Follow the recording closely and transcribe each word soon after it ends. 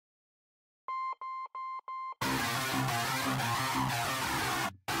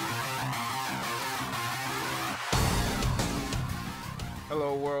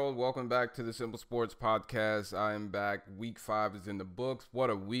Hello, world. Welcome back to the Simple Sports Podcast. I am back. Week 5 is in the books. What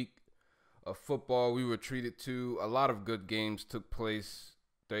a week of football we were treated to. A lot of good games took place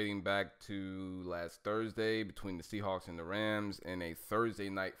dating back to last Thursday between the Seahawks and the Rams in a Thursday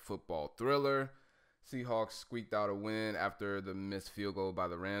night football thriller. Seahawks squeaked out a win after the missed field goal by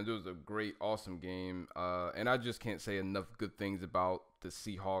the Rams. It was a great, awesome game. And I just can't say enough good things about the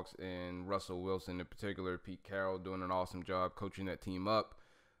Seahawks and Russell Wilson in particular. Pete Carroll doing an awesome job coaching that team up.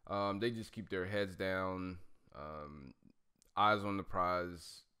 They just keep their heads down, eyes on the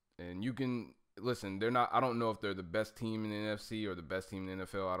prize. And you can, listen, they're not, I don't know if they're the best team in the NFC or the best team in the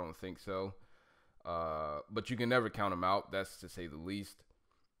NFL. I don't think so. But you can never count them out. That's to say the least.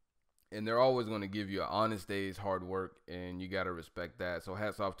 And they're always going to give you an honest day's hard work, and you got to respect that. So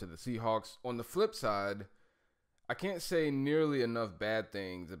hats off to the Seahawks. On the flip side, I can't say nearly enough bad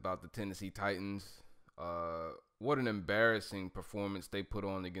things about the Tennessee Titans. What an embarrassing performance they put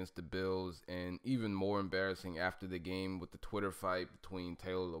on against the Bills, and even more embarrassing after the game with the Twitter fight between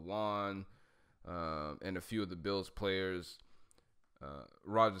Taylor Lewan and a few of the Bills players.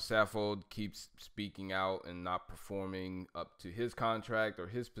 Roger Saffold keeps speaking out and not performing up to his contract or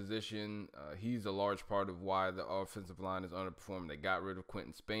his position. He's a large part of why the offensive line is underperforming. They got rid of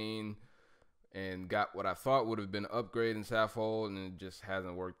Quentin Spain and got what I thought would have been an upgrade in Saffold, and it just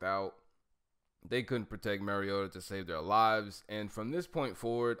hasn't worked out. They couldn't protect Mariota to save their lives. And from this point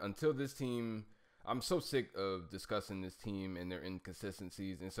forward, until this team, I'm so sick of discussing this team and their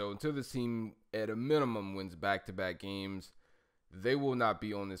inconsistencies. And so until this team, at a minimum, wins back-to-back games, they will not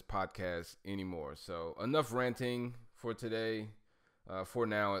be on this podcast anymore. So enough ranting for today, for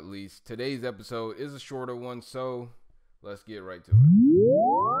now at least. Today's episode is a shorter one, so let's get right to it.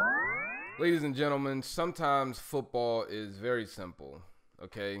 Ladies and gentlemen, sometimes football is very simple,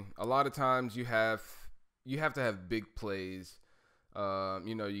 okay? A lot of times you have to have big plays.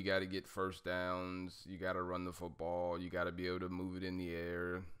 You got to get first downs. You got to run the football. You got to be able to move it in the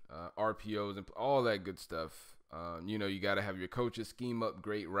air, RPOs, and all that good stuff. You got to have your coaches scheme up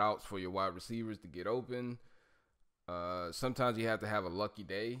great routes for your wide receivers to get open. Sometimes you have to have a lucky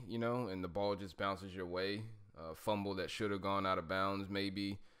day, and the ball just bounces your way. Fumble that should have gone out of bounds,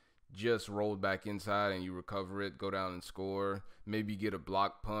 maybe just rolled back inside and you recover it, go down and score. Maybe get a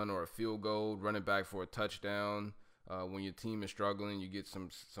block punt or a field goal, run it back for a touchdown. When your team is struggling, you get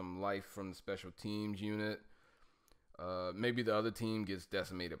some life from the special teams unit. Maybe the other team gets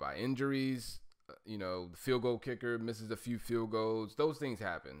decimated by injuries. The field goal kicker misses a few field goals. Those things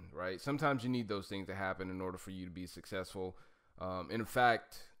happen, right? Sometimes you need those things to happen in order for you to be successful. In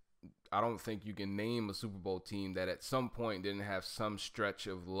fact, I don't think you can name a Super Bowl team that at some point didn't have some stretch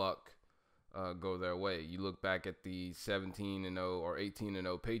of luck go their way. You look back at the 17-0 or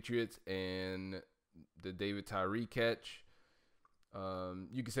 18-0 Patriots and the David Tyree catch.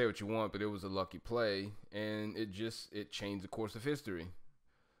 You can say what you want, but it was a lucky play, and it changed the course of history.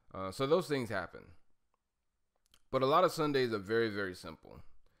 So those things happen. But a lot of Sundays are very, very simple.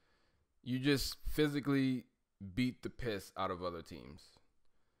 You just physically beat the piss out of other teams.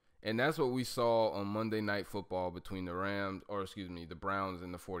 And that's what we saw on Monday Night Football between the Browns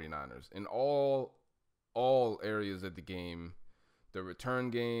and the 49ers. In all areas of the game, the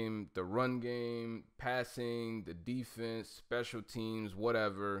return game, the run game, passing, the defense, special teams,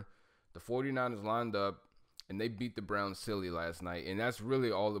 whatever, the 49ers lined up and they beat the Browns silly last night, and that's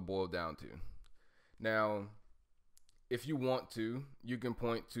really all it boiled down to. Now, if you want to, you can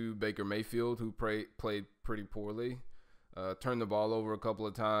point to Baker Mayfield, who played pretty poorly, turned the ball over a couple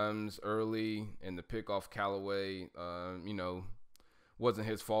of times early, and the pick off Callaway, wasn't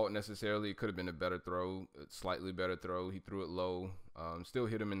his fault necessarily. It could have been a better throw, a slightly better throw. He threw it low, still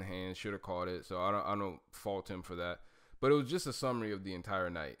hit him in the hand, should have caught it, so I don't fault him for that. But it was just a summary of the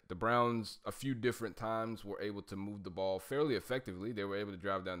entire night. The Browns, a few different times, were able to move the ball fairly effectively. They were able to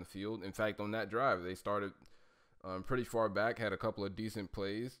drive down the field. In fact, on that drive, they started pretty far back, had a couple of decent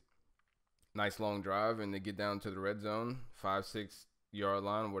plays. Nice long drive, and they get down to the red zone, 5-6 yard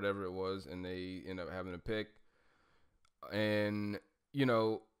line, whatever it was, and they end up having a pick. And,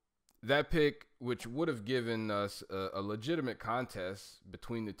 that pick, which would have given us a legitimate contest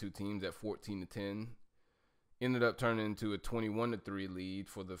between the two teams at 14-10, ended up turning into a 21-3 lead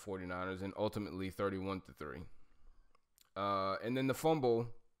for the 49ers and ultimately 31-3. And then the fumble,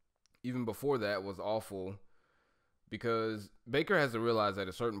 even before that, was awful because Baker has to realize at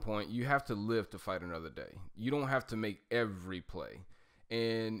a certain point you have to live to fight another day. You don't have to make every play.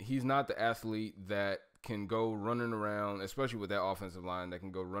 And he's not the athlete that can go running around, especially with that offensive line, that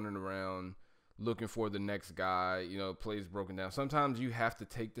can go running around looking for the next guy, plays broken down. Sometimes you have to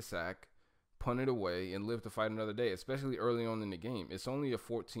take the sack, punt it away, and live to fight another day, especially early on in the game. It's only a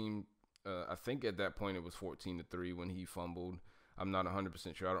 14, I think at that point it was 14-3 when he fumbled. I'm not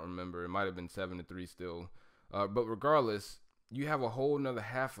 100% sure. I don't remember. It might have been 7-3 still. But regardless, you have a whole another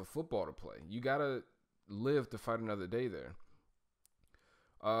half of football to play. You got to live to fight another day there.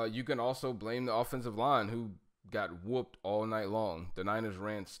 You can also blame the offensive line, who got whooped all night long. The Niners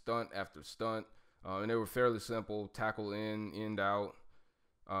ran stunt after stunt, and they were fairly simple: tackle in, end out,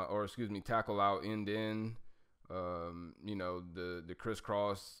 tackle out, end in. The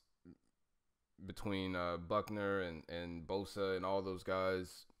crisscross between Buckner and Bosa and all those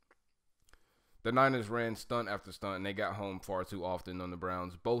guys. The Niners ran stunt after stunt, and they got home far too often on the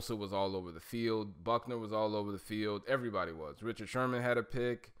Browns. Bosa was all over the field. Buckner was all over the field. Everybody was. Richard Sherman had a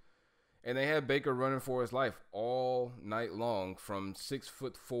pick. And they had Baker running for his life all night long from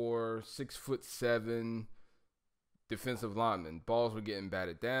 6'4", 6'7" defensive linemen. Balls were getting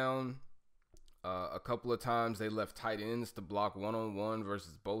batted down. A couple of times they left tight ends to block one-on-one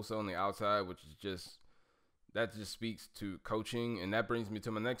versus Bosa on the outside, which is that just speaks to coaching. And that brings me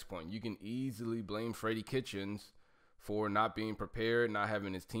to my next point. You can easily blame Freddie Kitchens for not being prepared, not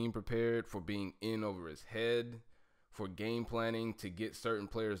having his team prepared, for being in over his head, for game planning to get certain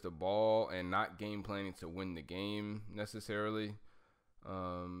players the ball and not game planning to win the game necessarily.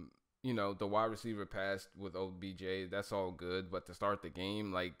 The wide receiver pass with OBJ, that's all good. But to start the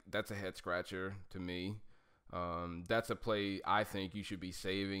game, that's a head scratcher to me. That's a play I think you should be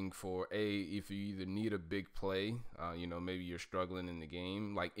saving for if you either need a big play, maybe you're struggling in the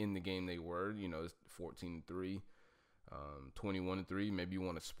game, like in the game they were, it's 14-3, 21-3. Maybe you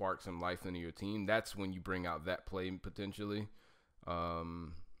want to spark some life into your team. That's when you bring out that play potentially.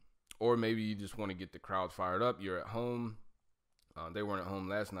 Or maybe you just want to get the crowd fired up. You're at home. They weren't at home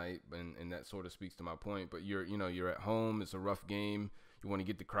last night, and that sort of speaks to my point. But you're at home. It's a rough game. You want to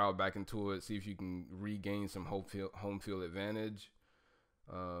get the crowd back into it, see if you can regain some home field advantage,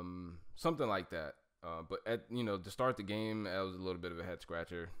 something like that. But to start the game, that was a little bit of a head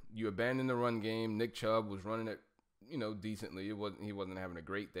scratcher. You abandoned the run game. Nick Chubb was running it, decently. He wasn't having a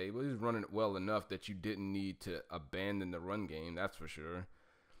great day, but he was running it well enough that you didn't need to abandon the run game. That's for sure.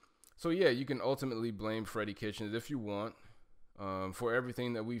 So yeah, you can ultimately blame Freddie Kitchens if you want for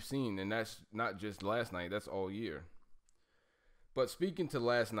everything that we've seen, and that's not just last night. That's all year. But speaking to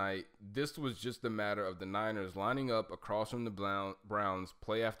last night, this was just a matter of the Niners lining up across from the Browns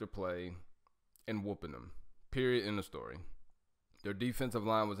play after play and whooping them. Period. End of story. Their defensive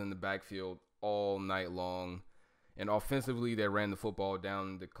line was in the backfield all night long. And offensively, they ran the football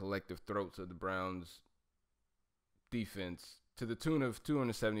down the collective throats of the Browns defense to the tune of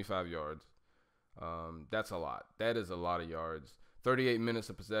 275 yards. That's a lot. That is a lot of yards. 38 minutes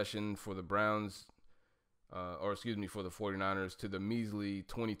of possession for the Browns. For the 49ers to the measly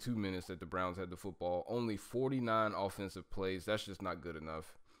 22 minutes that the Browns had the football. Only 49 offensive plays. That's just not good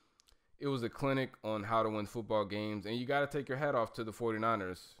enough. It was a clinic on how to win football games, and you got to take your hat off to the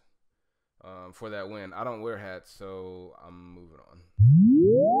 49ers for that win. I don't wear hats, so I'm moving on.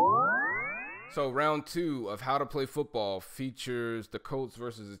 So round 2 of How to Play Football features the Colts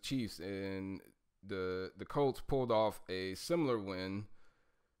versus the Chiefs, and the Colts pulled off a similar win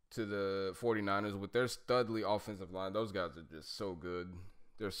to the 49ers with their studly offensive line. Those guys are just so good.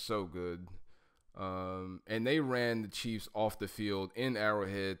 They're so good. And they ran the Chiefs off the field in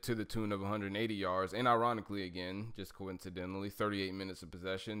Arrowhead to the tune of 180 yards. And ironically, again, just coincidentally, 38 minutes of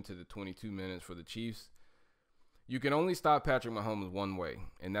possession to the 22 minutes for the Chiefs. You can only stop Patrick Mahomes one way,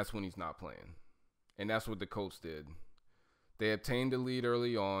 and that's when he's not playing. And that's what the Colts did. They obtained the lead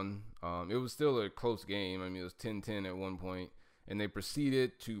early on. It was still a close game. I mean, it was 10-10 at one point. And they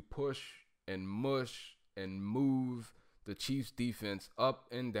proceeded to push and mush and move the Chiefs defense up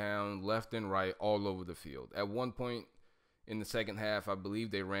and down, left and right, all over the field. At one point in the second half, I believe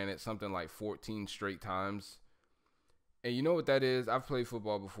they ran it something like 14 straight times. And you know what that is? I've played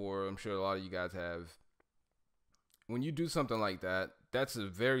football before. I'm sure a lot of you guys have. When you do something like that, that's a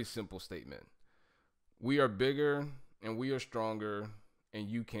very simple statement. We are bigger and we are stronger and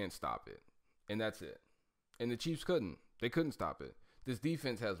you can't stop it. And that's it. And the Chiefs couldn't. They couldn't stop it. This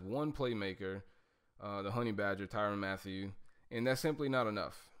defense has one playmaker, the Honey Badger, Tyrann Mathieu, and that's simply not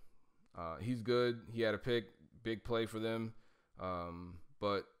enough. He's good. He had a big play for them.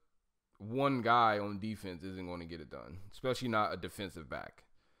 But one guy on defense isn't going to get it done, especially not a defensive back.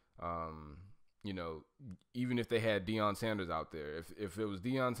 Even if they had Deion Sanders out there, if it was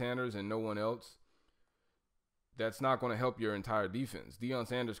Deion Sanders and no one else, that's not going to help your entire defense. Deion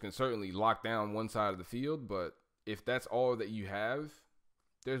Sanders can certainly lock down one side of the field, but if that's all that you have,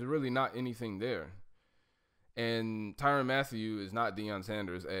 there's really not anything there. And Tyrann Mathieu is not Deion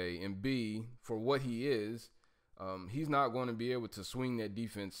Sanders, A. And B, for what he is, he's not going to be able to swing that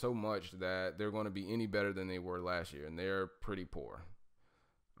defense so much that they're going to be any better than they were last year. And they're pretty poor.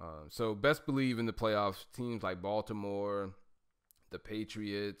 So best believe in the playoffs, teams like Baltimore, the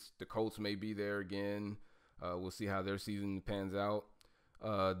Patriots, the Colts may be there again. We'll see how their season pans out.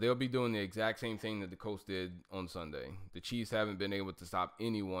 They'll be doing the exact same thing that the Colts did on Sunday. The Chiefs haven't been able to stop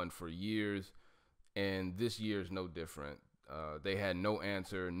anyone for years, and this year is no different. They had no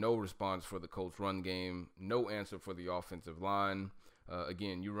answer, no response for the Colts run game, no answer for the offensive line.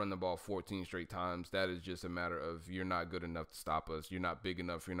 Again, you run the ball 14 straight times. That is just a matter of you're not good enough to stop us. You're not big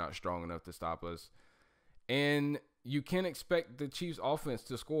enough. You're not strong enough to stop us. And you can't expect the Chiefs offense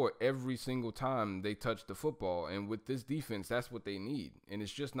to score every single time they touch the football. And with this defense, that's what they need. And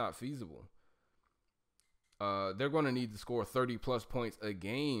it's just not feasible. They're going to need to score 30-plus points a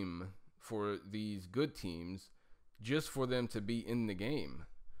game for these good teams just for them to be in the game.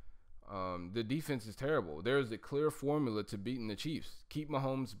 The defense is terrible. There's a clear formula to beating the Chiefs. Keep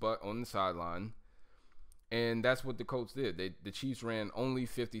Mahomes' butt on the sideline. And that's what the Colts did. The Chiefs ran only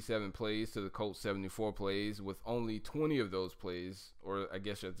 57 plays to the Colts 74 plays, with only 20 of those plays, or I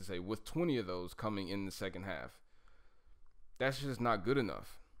guess you have to say, with 20 of those coming in the second half. That's just not good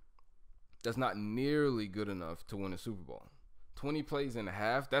enough. That's not nearly good enough to win a Super Bowl. 20 plays in a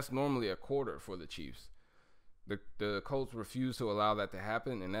half, that's normally a quarter for the Chiefs. The Colts refused to allow that to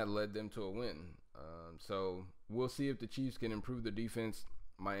happen, and that led them to a win. So we'll see if the Chiefs can improve their defense.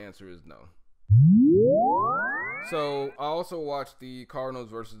 My answer is no. So I also watched the Cardinals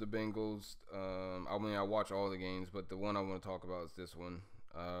versus the Bengals. I watch all the games, but the one I want to talk about is this one.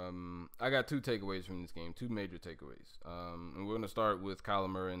 I got two takeaways from this game, two major takeaways. And we're going to start with Kyler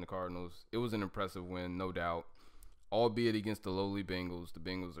Murray and the Cardinals. It was an impressive win, no doubt, albeit against the lowly Bengals. The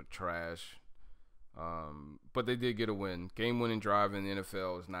Bengals are trash. But they did get a win. Game-winning drive in the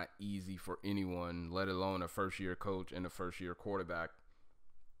NFL is not easy for anyone, let alone a first-year coach and a first-year quarterback.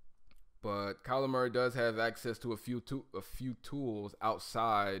 But Kyler Murray does have access to a few tools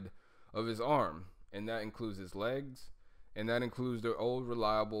outside of his arm, and that includes his legs, and that includes the old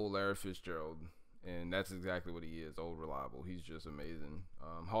reliable Larry Fitzgerald, and that's exactly what he is, old reliable. He's just amazing.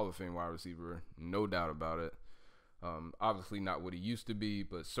 Hall of Fame wide receiver, no doubt about it. Obviously not what he used to be,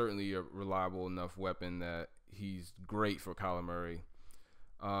 but certainly a reliable enough weapon that he's great for Kyler Murray.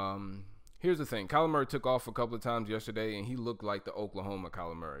 Here's the thing. Kyler Murray took off a couple of times yesterday, and he looked like the Oklahoma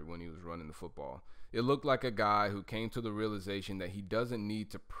Kyler Murray when he was running the football. It looked like a guy who came to the realization that he doesn't need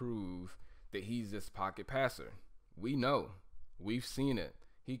to prove that he's this pocket passer. We know. We've seen it.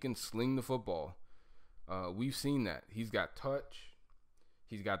 He can sling the football. We've seen that. He's got touch.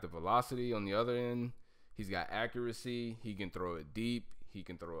 He's got the velocity on the other end. He's got accuracy. He can throw it deep. He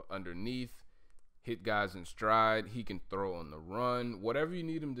can throw it underneath. Hit guys in stride. He can throw on the run. Whatever you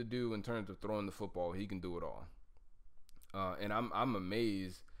need him to do in terms of throwing the football, he can do it all. And I'm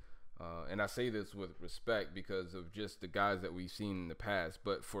amazed, and I say this with respect because of just the guys that we've seen in the past.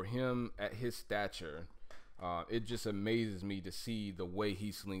 But for him at his stature, it just amazes me to see the way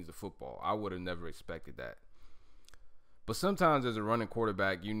he slings the football. I would have never expected that. But sometimes as a running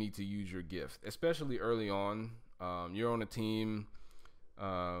quarterback, you need to use your gift, especially early on. You're on a team.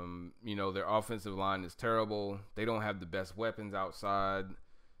 Their offensive line is terrible. They don't have the best weapons outside.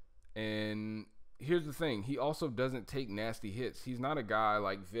 And here's the thing. He also doesn't take nasty hits. He's not a guy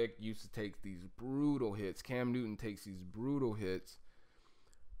like Vic used to take these brutal hits. Cam Newton takes these brutal hits.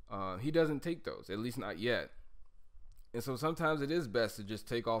 He doesn't take those, at least not yet. And so sometimes it is best to just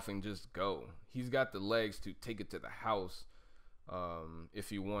take off and just go. He's got the legs to take it to the house if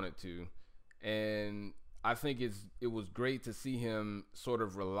he wanted to. And I think it was great to see him sort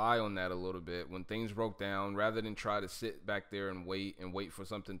of rely on that a little bit when things broke down, rather than try to sit back there and wait for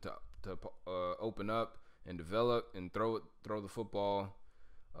something to open up and develop and throw the football.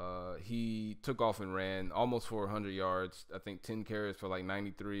 He took off and ran almost for 100 yards. I think 10 carries for like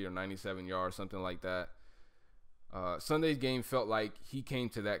 93 or 97 yards, something like that. Sunday's game felt like he came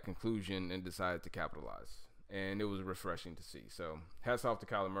to that conclusion and decided to capitalize, and it was refreshing to see. So hats off to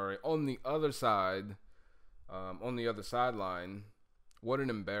Kyler Murray. On the other side, on the other sideline, what an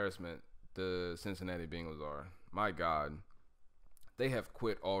embarrassment the Cincinnati Bengals are. My God, they have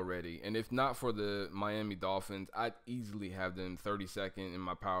quit already. And if not for the Miami Dolphins, I'd easily have them 32nd in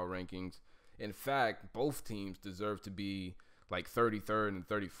my power rankings. In fact, both teams deserve to be like 33rd and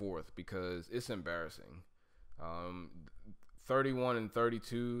 34th because it's embarrassing. 31 and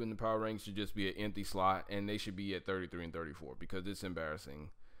 32 in the power ranks should just be an empty slot, and they should be at 33 and 34 because it's embarrassing.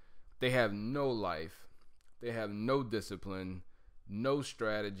 They have no life. They have no discipline. No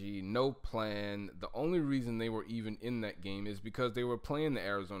strategy, no plan. The only reason they were even in that game is because they were playing the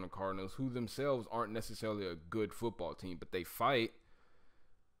Arizona Cardinals, who themselves aren't necessarily a good football team, but they fight.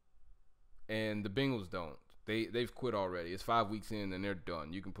 And the Bengals don't. They've quit already. It's 5 weeks in and they're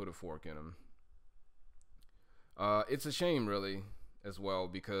done. You can put a fork in them. It's a shame, really, as well,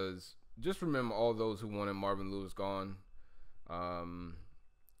 because just remember all those who wanted Marvin Lewis gone. I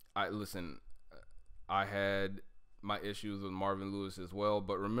had my issues with Marvin Lewis as well,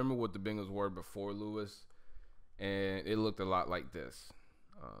 but remember what the Bengals were before Lewis, and it looked a lot like this.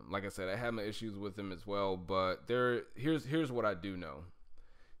 Like I said, I had my issues with him as well, but here's what I do know.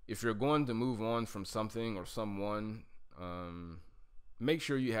 If you're going to move on from something or someone, make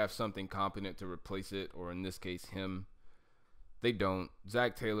sure you have something competent to replace it, or in this case, him. They don't.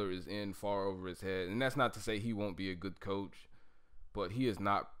 Zach Taylor is in far over his head, and that's not to say he won't be a good coach, but he is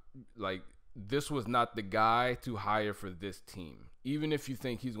not, like, this was not the guy to hire for this team. Even if you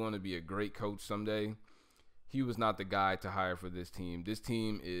think he's going to be a great coach someday, he was not the guy to hire for this team. This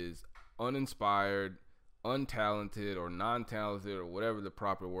team is uninspired, untalented, or non-talented, or whatever the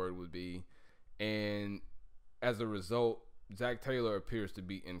proper word would be. And as a result, Zach Taylor appears to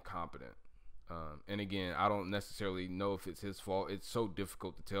be incompetent. And again, I don't necessarily know if it's his fault. It's so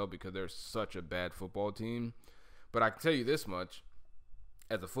difficult to tell because they're such a bad football team. But I can tell you this much.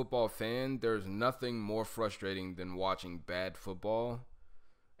 As a football fan, there's nothing more frustrating than watching bad football,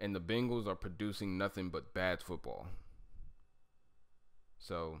 and the Bengals are producing nothing but bad football.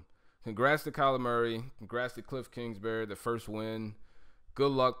 So, congrats to Kyler Murray. Congrats to Cliff Kingsbury, the first win.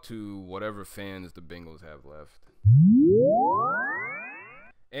 Good luck to whatever fans the Bengals have left.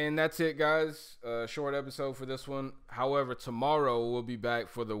 And that's it, guys. Short episode for this one. However, tomorrow we'll be back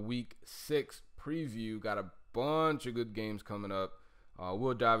for the Week 6 preview. Got a bunch of good games coming up.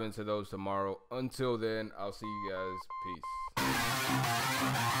 We'll dive into those tomorrow. Until then, I'll see you guys. Peace.